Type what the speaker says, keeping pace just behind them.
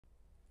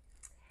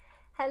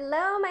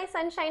Hello, my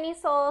sunshiny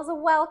souls.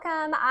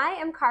 Welcome. I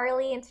am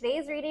Carly, and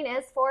today's reading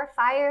is for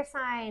fire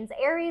signs,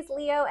 Aries,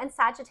 Leo, and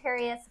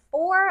Sagittarius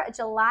for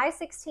July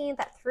 16th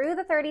through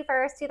the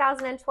 31st,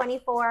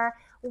 2024.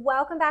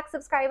 Welcome back,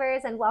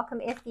 subscribers, and welcome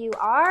if you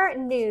are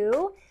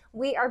new.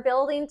 We are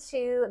building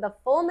to the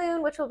full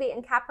moon, which will be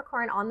in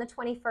Capricorn on the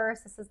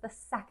 21st. This is the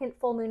second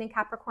full moon in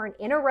Capricorn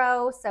in a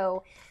row,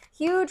 so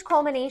huge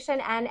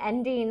culmination and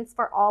endings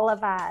for all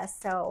of us.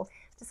 So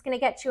just going to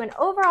get you an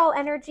overall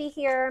energy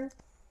here.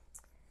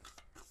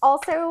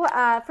 Also,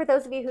 for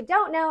those of you who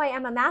don't know, I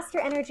am a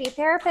master energy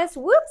therapist,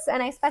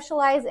 and I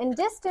specialize in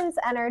distance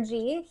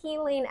energy,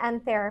 healing,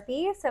 and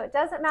therapy. So it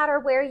doesn't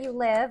matter where you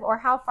live or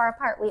how far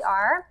apart we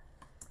are.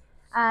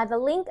 The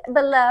link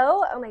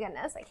below, oh my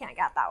goodness, I can't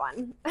get that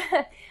one.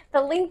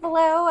 The link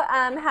below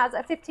has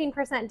a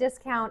 15%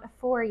 discount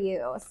for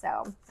you. So,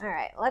 all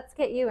right, let's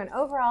get you an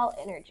overall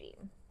energy.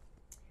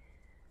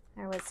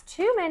 There was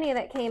too many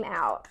that came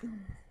out.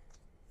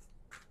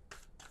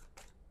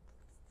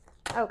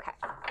 Okay.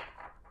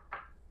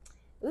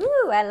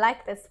 Ooh, I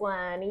like this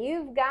one.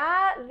 You've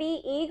got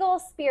the eagle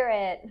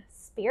spirit.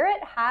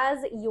 Spirit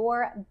has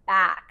your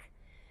back.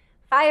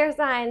 Fire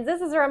signs,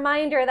 this is a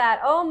reminder that,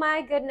 oh my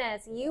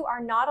goodness, you are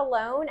not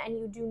alone and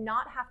you do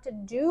not have to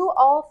do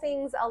all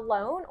things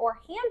alone or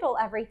handle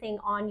everything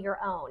on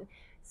your own.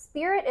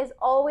 Spirit is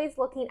always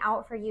looking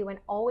out for you and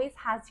always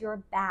has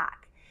your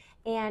back.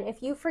 And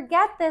if you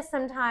forget this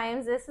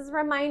sometimes, this is a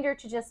reminder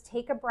to just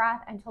take a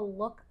breath and to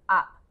look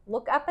up.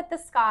 Look up at the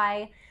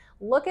sky.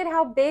 Look at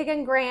how big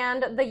and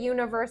grand the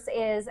universe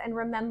is and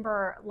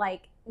remember,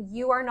 like,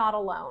 you are not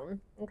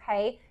alone,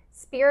 okay?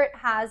 Spirit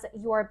has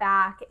your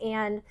back.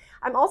 And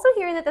I'm also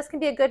hearing that this can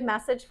be a good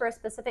message for a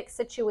specific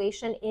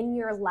situation in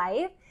your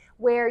life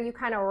where you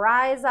kind of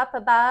rise up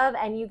above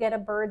and you get a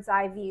bird's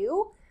eye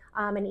view,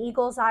 an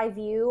eagle's eye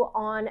view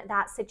on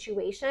that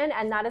situation.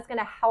 And that is going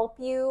to help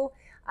you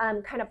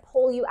kind of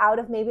pull you out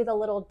of maybe the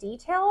little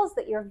details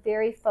that you're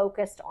very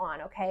focused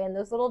on, okay? And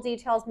those little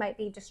details might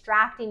be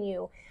distracting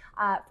you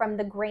from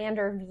the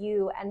grander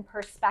view and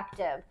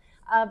perspective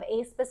of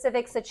a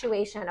specific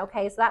situation,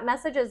 okay? So that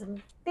message is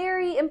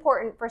very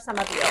important for some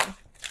of you.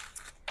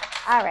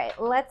 All right,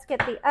 let's get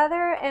the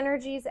other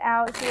energies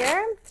out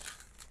here.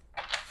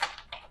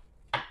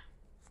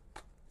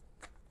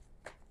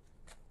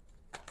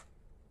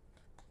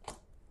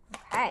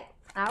 Okay,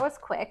 that was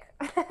quick.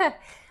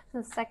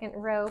 The second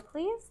row,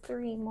 please.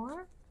 3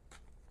 more.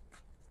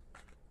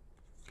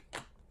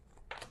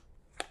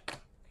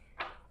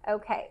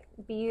 Okay,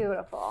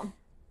 beautiful.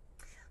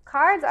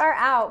 Cards are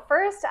out.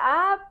 First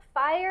up,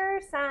 fire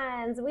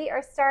signs. We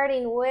are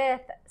starting with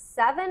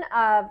 7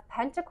 of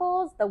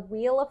Pentacles, the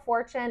Wheel of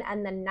Fortune,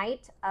 and the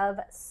Knight of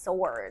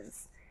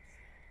Swords.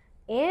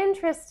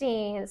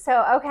 Interesting.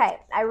 So, okay,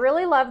 I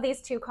really love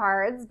these 2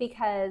 cards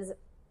because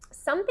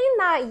something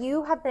that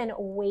you have been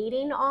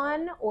waiting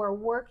on or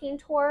working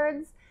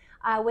towards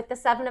with the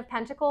 7 of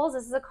Pentacles,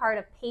 this is a card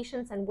of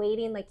patience and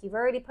waiting. Like, you've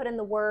already put in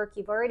the work,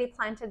 you've already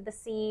planted the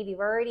seed, you've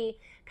already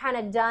kind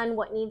of done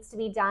what needs to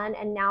be done,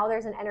 and now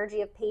there's an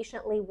energy of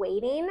patiently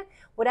waiting.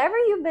 Whatever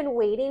you've been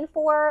waiting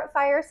for,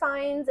 fire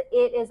signs,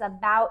 it is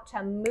about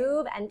to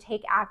move and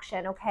take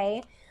action,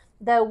 okay?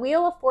 The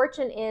Wheel of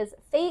Fortune is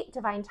fate,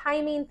 divine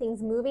timing,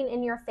 things moving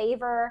in your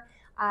favor,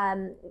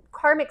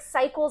 karmic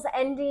cycles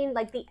ending.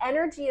 Like, the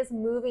energy is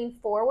moving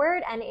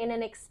forward and in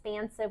an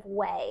expansive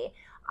way.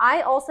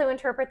 I also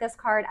interpret this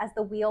card as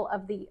the wheel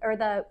of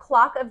the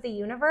clock of the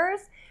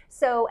universe.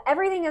 So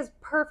everything is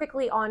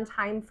perfectly on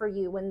time for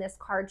you when this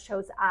card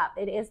shows up.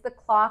 It is the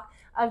clock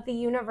of the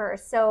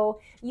universe. So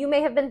you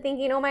may have been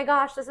thinking, oh my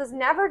gosh, this is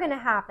never going to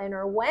happen,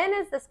 or when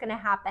is this going to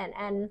happen?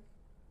 And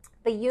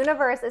the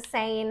universe is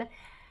saying,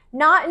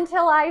 not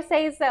until I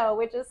say so,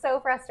 which is so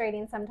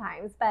frustrating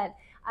sometimes. But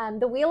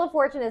the Wheel of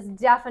Fortune is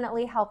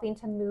definitely helping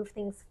to move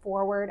things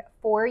forward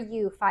for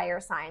you, fire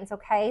signs,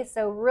 okay?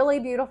 So really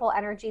beautiful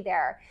energy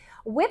there.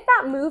 With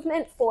that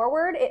movement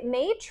forward, it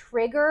may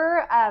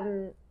trigger,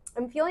 I'm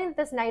feeling that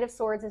this Knight of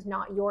Swords is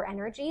not your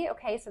energy,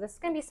 okay? So this is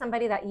going to be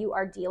somebody that you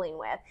are dealing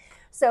with.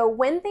 So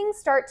when things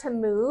start to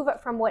move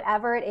from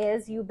whatever it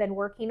is you've been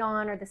working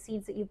on or the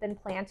seeds that you've been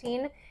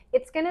planting,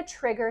 it's going to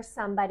trigger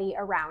somebody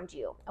around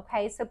you,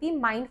 okay? So be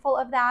mindful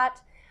of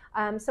that.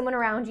 Someone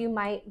around you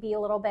might be a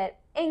little bit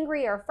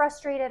angry or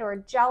frustrated or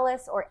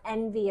jealous or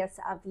envious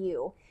of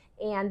you,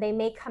 and they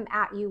may come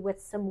at you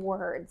with some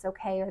words,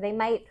 okay? Or they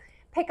might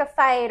pick a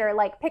fight or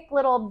like pick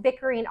little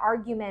bickering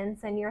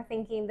arguments, and you're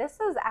thinking, this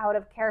is out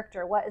of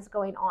character. What is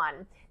going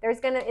on?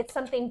 It's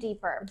something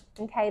deeper,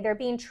 okay? They're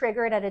being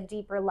triggered at a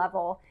deeper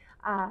level.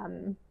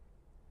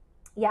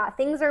 Yeah,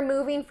 things are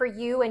moving for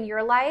you in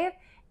your life,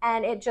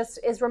 and it just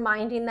is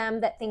reminding them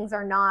that things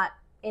are not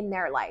in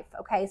their life,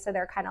 okay? So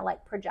they're kind of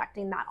like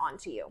projecting that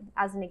onto you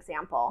as an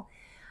example.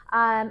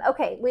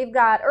 Okay, we've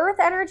got Earth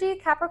energy,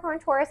 Capricorn,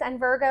 Taurus, and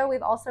Virgo.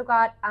 We've also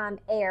got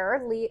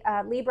air,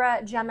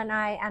 Libra,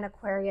 Gemini, and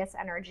Aquarius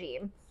energy.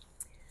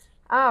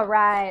 All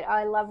right,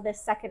 I love this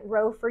second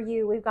row for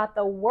you. We've got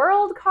the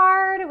World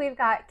card, we've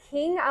got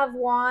King of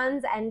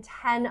Wands and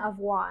 10 of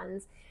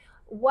Wands.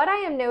 what I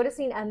am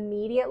noticing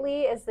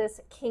immediately is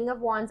this King of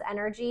Wands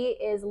energy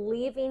is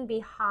leaving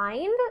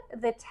behind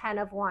the 10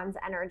 of Wands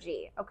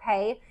energy,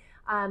 okay?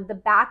 The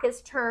back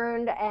is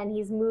turned and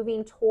he's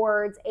moving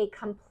towards a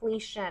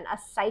completion, a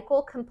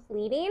cycle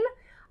completing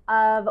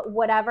of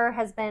whatever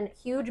has been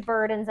huge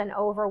burdens and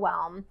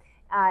overwhelm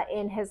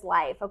in his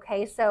life,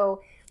 okay?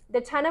 So the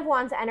 10 of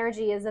Wands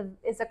energy is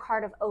a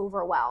card of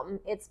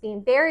overwhelm. It's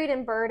being buried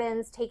in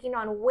burdens, taking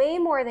on way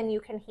more than you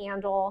can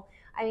handle.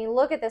 I mean,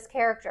 look at this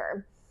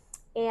character.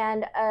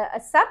 And a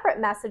separate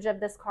message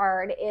of this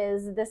card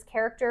is this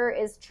character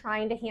is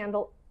trying to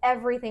handle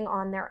everything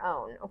on their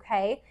own,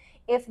 okay?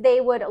 If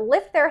they would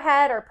lift their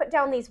head or put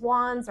down these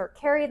wands or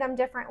carry them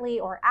differently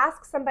or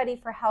ask somebody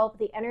for help,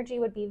 the energy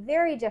would be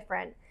very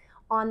different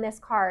on this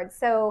card.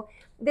 So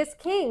this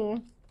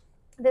king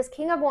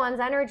of Wands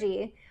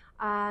energy,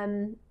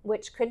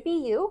 which could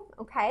be you,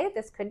 okay?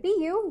 This could be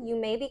you. You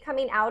may be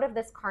coming out of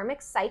this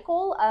karmic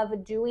cycle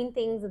of doing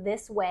things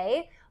this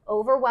way,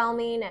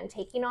 overwhelming and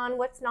taking on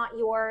what's not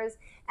yours,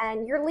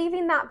 and you're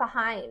leaving that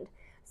behind.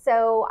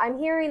 So I'm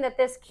hearing that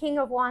this King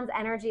of Wands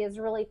energy is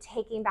really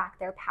taking back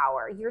their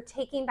power. You're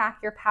taking back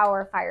your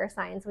power, fire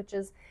signs, which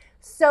is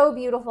so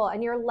beautiful,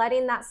 and you're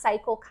letting that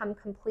cycle come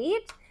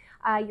complete.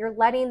 You're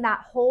letting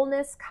that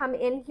wholeness come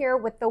in here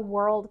with the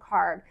World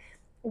card.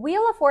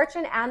 Wheel of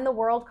Fortune and the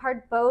World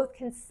card both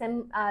can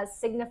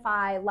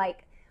signify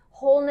like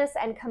wholeness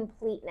and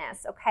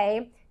completeness,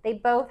 okay? They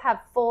both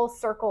have full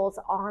circles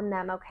on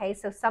them, okay?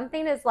 So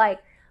something is like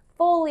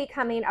fully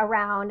coming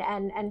around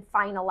and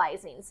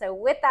finalizing. So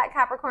with that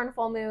Capricorn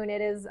full moon,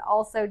 it is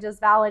also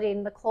just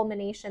validating the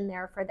culmination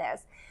there for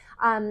this.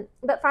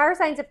 But fire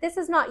signs, if this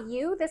is not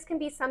you, this can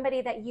be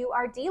somebody that you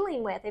are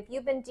dealing with. If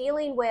you've been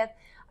dealing with,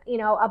 you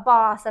know, a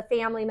boss, a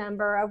family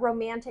member, a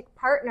romantic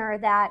partner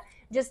that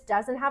just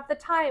doesn't have the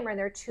time, or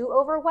they're too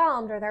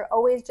overwhelmed, or they're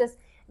always just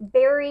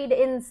buried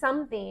in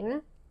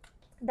something,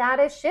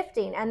 that is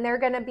shifting, and they're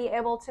going to be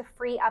able to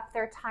free up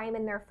their time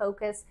and their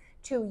focus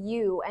to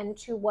you and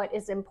to what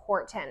is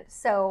important.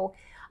 So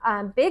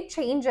big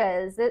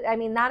changes. I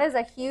mean, that is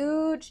a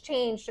huge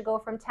change to go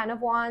from 10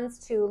 of Wands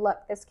to, look,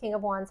 this King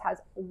of Wands has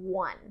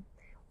one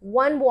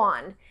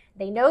wand.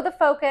 They know the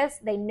focus,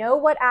 they know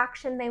what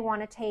action they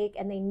want to take,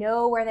 and they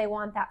know where they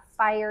want that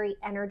fiery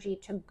energy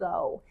to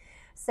go.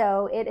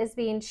 So it is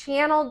being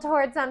channeled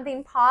towards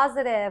something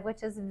positive,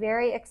 which is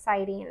very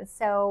exciting.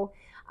 So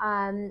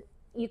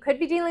you could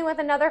be dealing with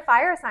another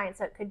fire sign.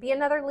 So it could be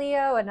another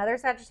Leo, another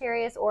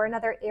Sagittarius, or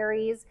another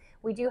Aries.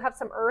 We do have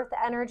some earth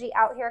energy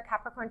out here,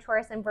 Capricorn,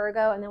 Taurus, and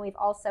Virgo. And then we've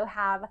also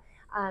have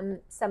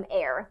some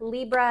air,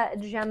 Libra,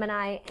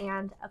 Gemini,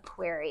 and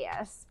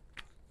Aquarius.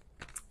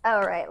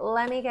 All right,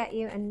 let me get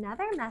you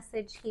another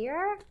message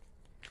here.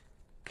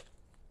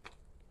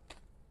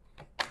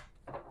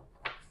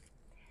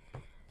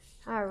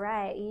 All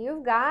right,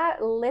 you've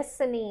got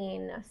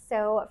listening.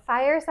 So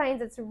fire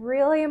signs, it's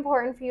really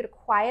important for you to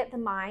quiet the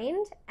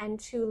mind and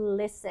to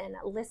listen.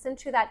 Listen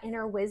to that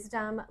inner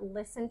wisdom,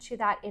 listen to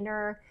that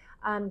inner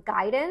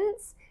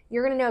guidance.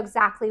 You're gonna know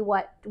exactly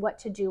what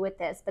to do with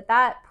this. But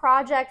that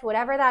project,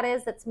 whatever that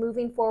is that's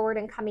moving forward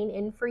and coming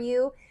in for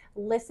you,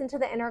 listen to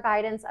the inner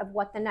guidance of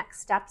what the next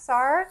steps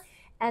are.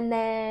 And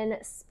then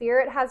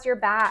Spirit has your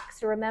back.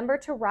 So remember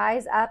to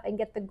rise up and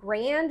get the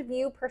grand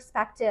view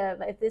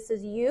perspective. If this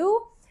is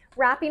you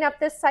wrapping up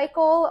this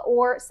cycle,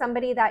 or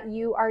somebody that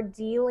you are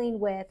dealing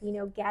with, you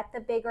know, get the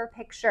bigger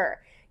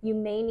picture. You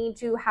may need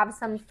to have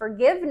some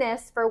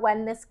forgiveness for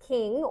when this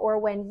king, or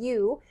when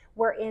you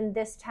were in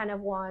this 10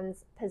 of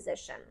Wands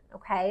position,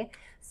 okay?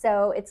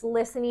 So it's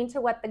listening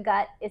to what the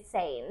gut is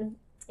saying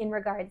in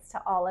regards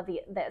to all of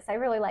this. I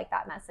really like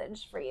that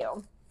message for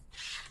you.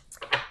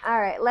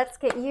 All right, let's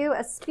get you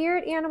a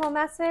spirit animal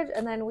message,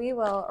 and then we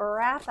will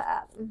wrap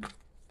up.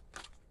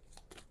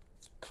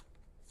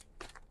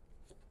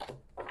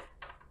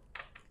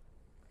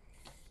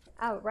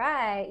 All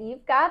right,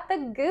 you've got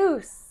the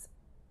goose.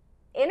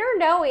 Inner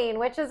knowing,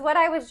 which is what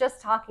I was just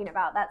talking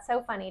about. That's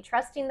so funny.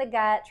 Trusting the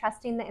gut,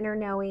 trusting the inner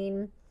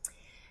knowing.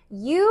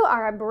 You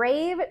are a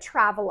brave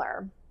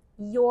traveler.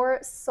 Your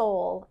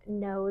soul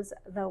knows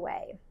the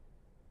way.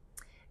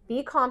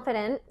 Be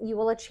confident you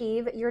will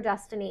achieve your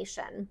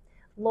destination.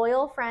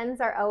 Loyal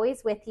friends are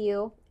always with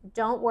you.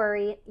 Don't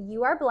worry,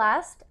 you are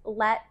blessed.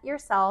 Let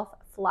yourself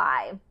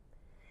fly.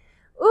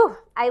 Ooh,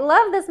 I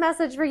love this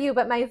message for you,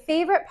 but my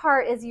favorite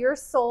part is your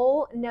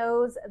soul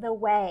knows the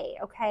way,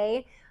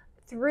 okay?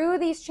 Through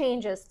these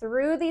changes,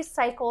 through these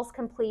cycles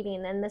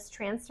completing, and this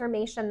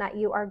transformation that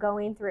you are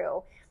going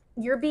through,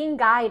 you're being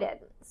guided.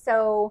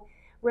 So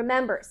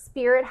remember,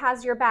 Spirit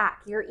has your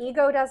back. Your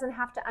ego doesn't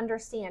have to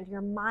understand.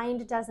 Your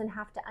mind doesn't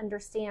have to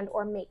understand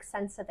or make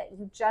sense of it.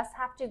 You just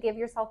have to give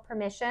yourself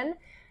permission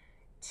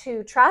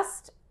to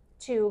trust,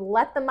 to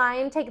let the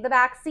mind take the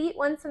back seat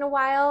once in a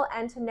while,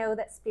 and to know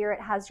that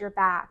Spirit has your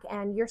back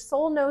and your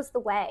soul knows the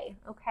way,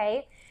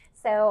 okay?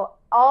 So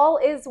all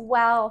is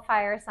well,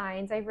 fire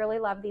signs. I really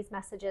love these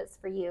messages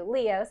for you.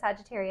 Leo,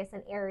 Sagittarius,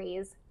 and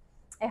Aries.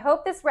 I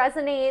hope this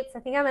resonates. I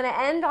think I'm going to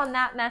end on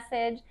that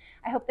message.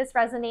 I hope this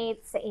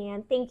resonates,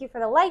 and thank you for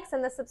the likes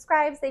and the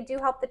subscribes. They do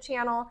help the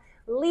channel.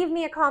 Leave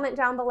me a comment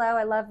down below.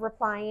 I love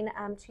replying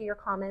to your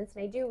comments,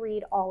 and I do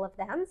read all of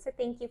them, so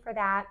thank you for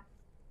that.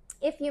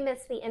 If you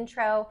missed the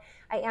intro,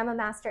 I am a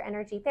master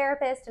energy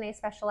therapist, and I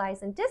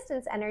specialize in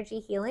distance energy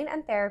healing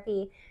and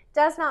therapy.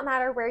 Does not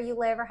matter where you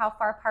live or how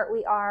far apart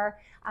we are.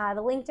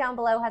 The link down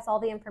below has all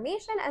the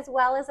information, as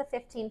well as a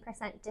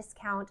 15%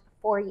 discount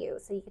for you.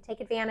 So you can take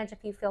advantage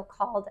if you feel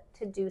called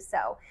to do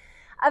so.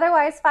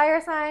 Otherwise,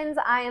 fire signs,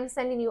 I am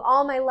sending you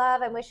all my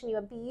love. I'm wishing you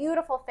a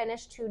beautiful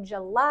finish to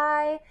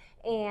July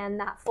and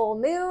that full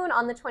moon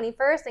on the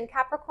 21st in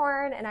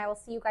Capricorn. And I will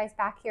see you guys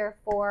back here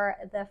for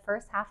the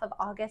first half of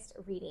August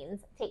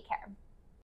readings. Take care.